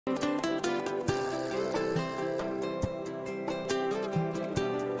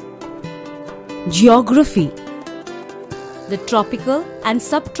Geography. The tropical and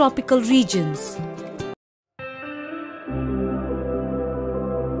subtropical regions.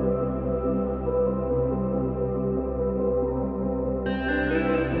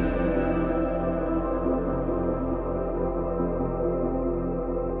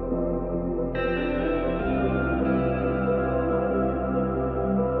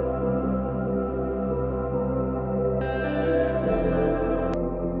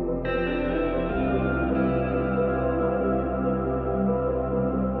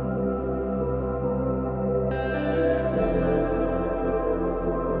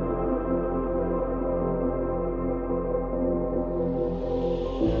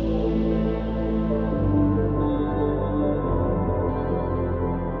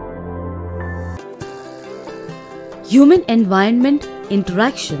 Human-environment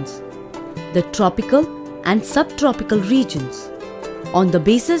interactions. The tropical and subtropical regions. On the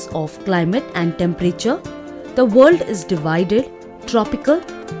basis of climate and temperature, the world is divided tropical,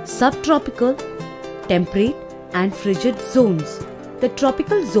 subtropical, temperate and frigid zones. The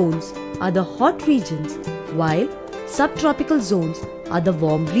tropical zones are the hot regions, while subtropical zones are the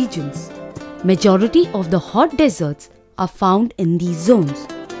warm regions. Majority of the hot deserts are found in these zones.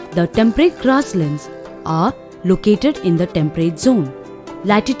 The temperate grasslands are located in the temperate zone.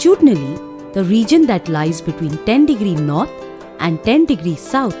 Latitudinally, the region that lies between 10 degrees north and 10 degrees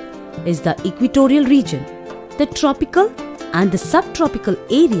south is the equatorial region. The tropical and the subtropical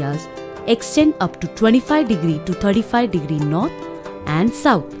areas extend up to 25 degrees to 35 degrees north and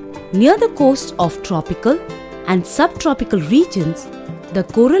south. Near the coast of tropical and subtropical regions, the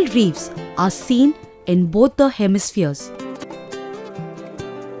coral reefs are seen in both the hemispheres.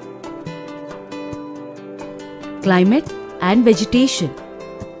 Climate and vegetation.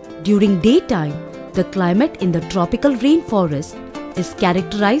 During daytime, the climate in the tropical rainforest is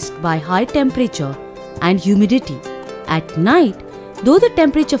characterized by high temperature and humidity. At night, though the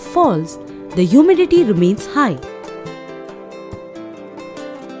temperature falls, the humidity remains high.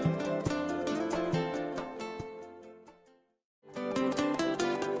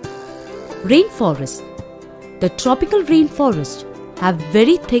 Rainforest. The tropical rainforests have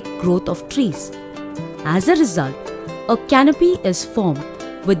very thick growth of trees. As a result, a canopy is formed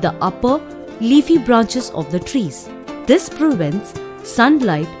with the upper leafy branches of the trees. This prevents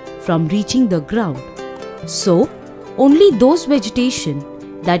sunlight from reaching the ground. So, only those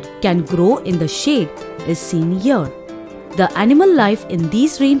vegetation that can grow in the shade is seen here. The animal life in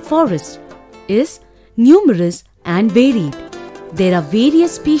these rainforests is numerous and varied. There are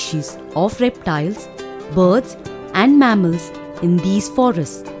various species of reptiles, birds and mammals in these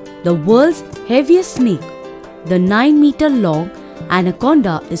forests. The world's heaviest snake, the 9-meter-long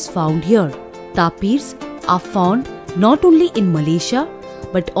anaconda, is found here. Tapirs are found not only in Malaysia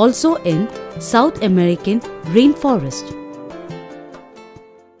but also in South American rainforest.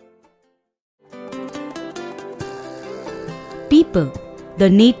 People,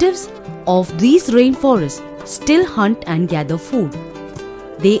 the natives of these rainforests, still hunt and gather food.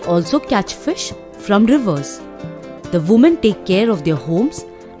 They also catch fish from rivers. The women take care of their homes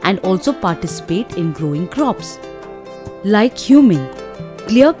and also participate in growing crops. Like human,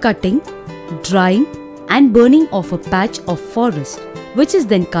 clear cutting, drying and burning of a patch of forest, which is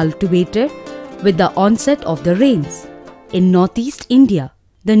then cultivated with the onset of the rains. In northeast India,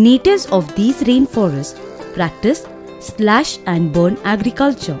 the natives of these rainforests practice slash and burn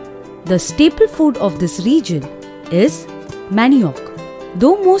agriculture. The staple food of this region is manioc.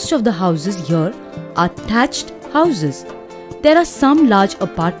 Though most of the houses here are thatched houses, there are some large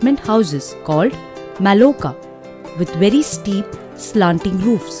apartment houses called maloka with very steep slanting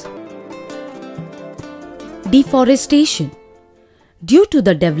roofs. Deforestation. Due to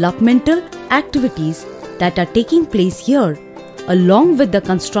the developmental activities that are taking place here, along with the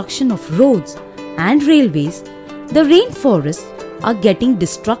construction of roads and railways, the rainforests are getting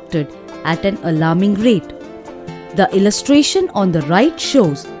destructed at an alarming rate. The illustration on the right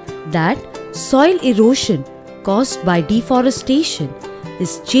shows that soil erosion caused by deforestation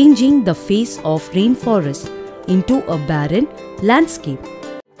is changing the face of rainforest into a barren landscape.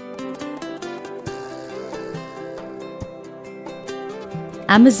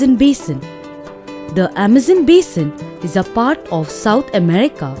 Amazon Basin. The Amazon Basin is a part of South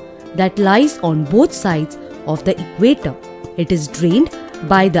America that lies on both sides of the equator. It is drained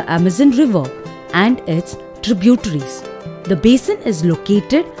by the Amazon River and its tributaries. The basin is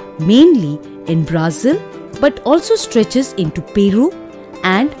located mainly in Brazil but also stretches into Peru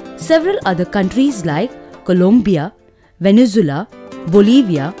and several other countries like Colombia, Venezuela,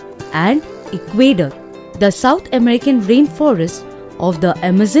 Bolivia and Ecuador. The South American rainforest of the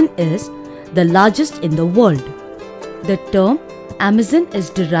Amazon is the largest in the world. The term Amazon is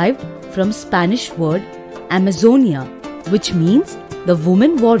derived from Spanish word Amazonia, which means the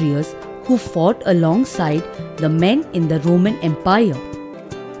women warriors who fought alongside the men in the Roman Empire.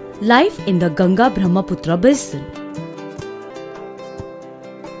 Life in the Ganga-Brahmaputra basin.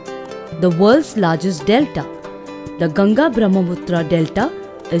 The world's largest delta, the Ganga-Brahmaputra delta,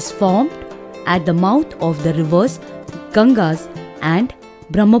 is formed at the mouth of the rivers Gangas and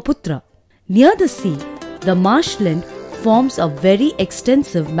Brahmaputra. Near the sea, the marshland forms a very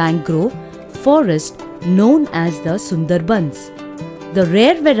extensive mangrove forest known as the Sundarbans. The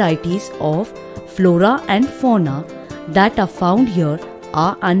rare varieties of flora and fauna that are found here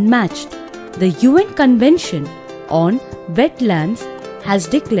are unmatched. The UN Convention on Wetlands has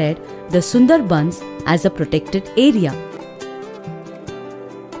declared the Sundarbans as a protected area.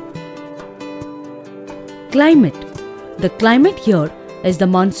 Climate. The climate here is the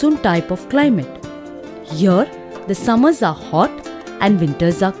monsoon type of climate. Here, the summers are hot and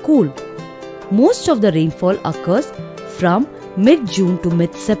winters are cool. Most of the rainfall occurs from mid-June to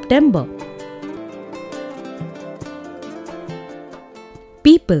mid-September.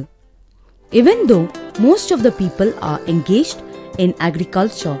 People. Even though most of the people are engaged in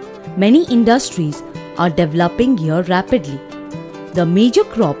agriculture, many industries are developing here rapidly. The major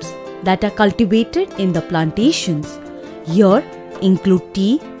crops that are cultivated in the plantations here include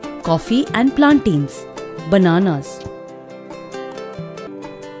tea, coffee and plantains, bananas.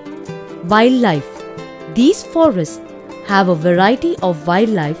 Wildlife. These forests have a variety of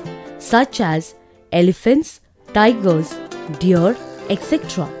wildlife such as elephants, tigers, deer,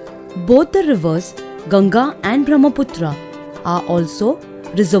 etc. Both the rivers Ganga and Brahmaputra are also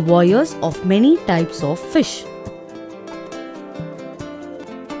reservoirs of many types of fish.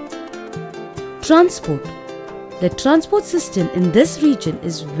 Transport. The transport system in this region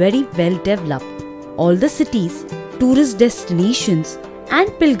is very well developed. All the cities, tourist destinations and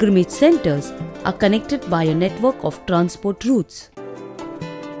pilgrimage centers are connected by a network of transport routes.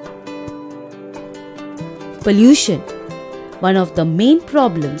 Pollution. One of the main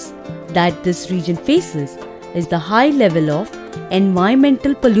problems that this region faces is the high level of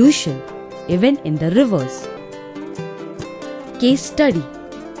environmental pollution, even in the rivers. Case study.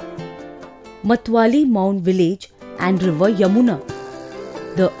 Matwali Mound village and river Yamuna.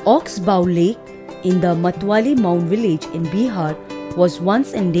 The Oxbow Lake in the Matwali Mound village in Bihar was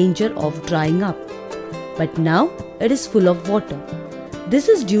once in danger of drying up, but now it is full of water. This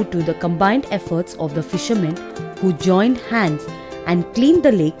is due to the combined efforts of the fishermen who joined hands and cleaned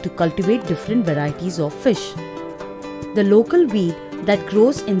the lake to cultivate different varieties of fish. The local weed that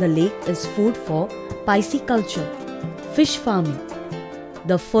grows in the lake is food for pisciculture, fish farming.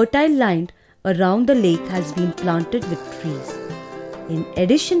 The fertile land around the lake has been planted with trees. In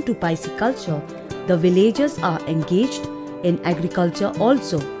addition to pisciculture, the villagers are engaged in agriculture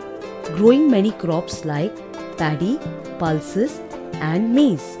also, growing many crops like paddy, pulses and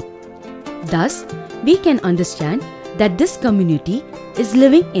maize. Thus, we can understand that this community is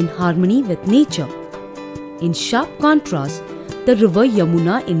living in harmony with nature. In sharp contrast, the river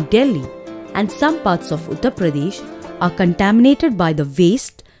Yamuna in Delhi and some parts of Uttar Pradesh are contaminated by the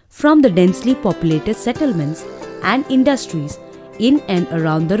waste from the densely populated settlements and industries in and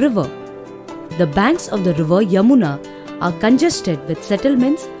around the river. The banks of the river Yamuna are congested with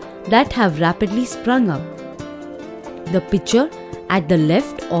settlements that have rapidly sprung up. The picture at the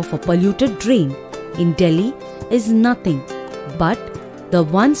left of a polluted drain in Delhi is nothing but the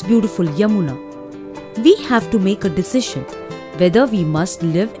once beautiful Yamuna. We have to make a decision whether we must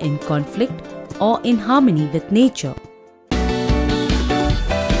live in conflict or in harmony with nature.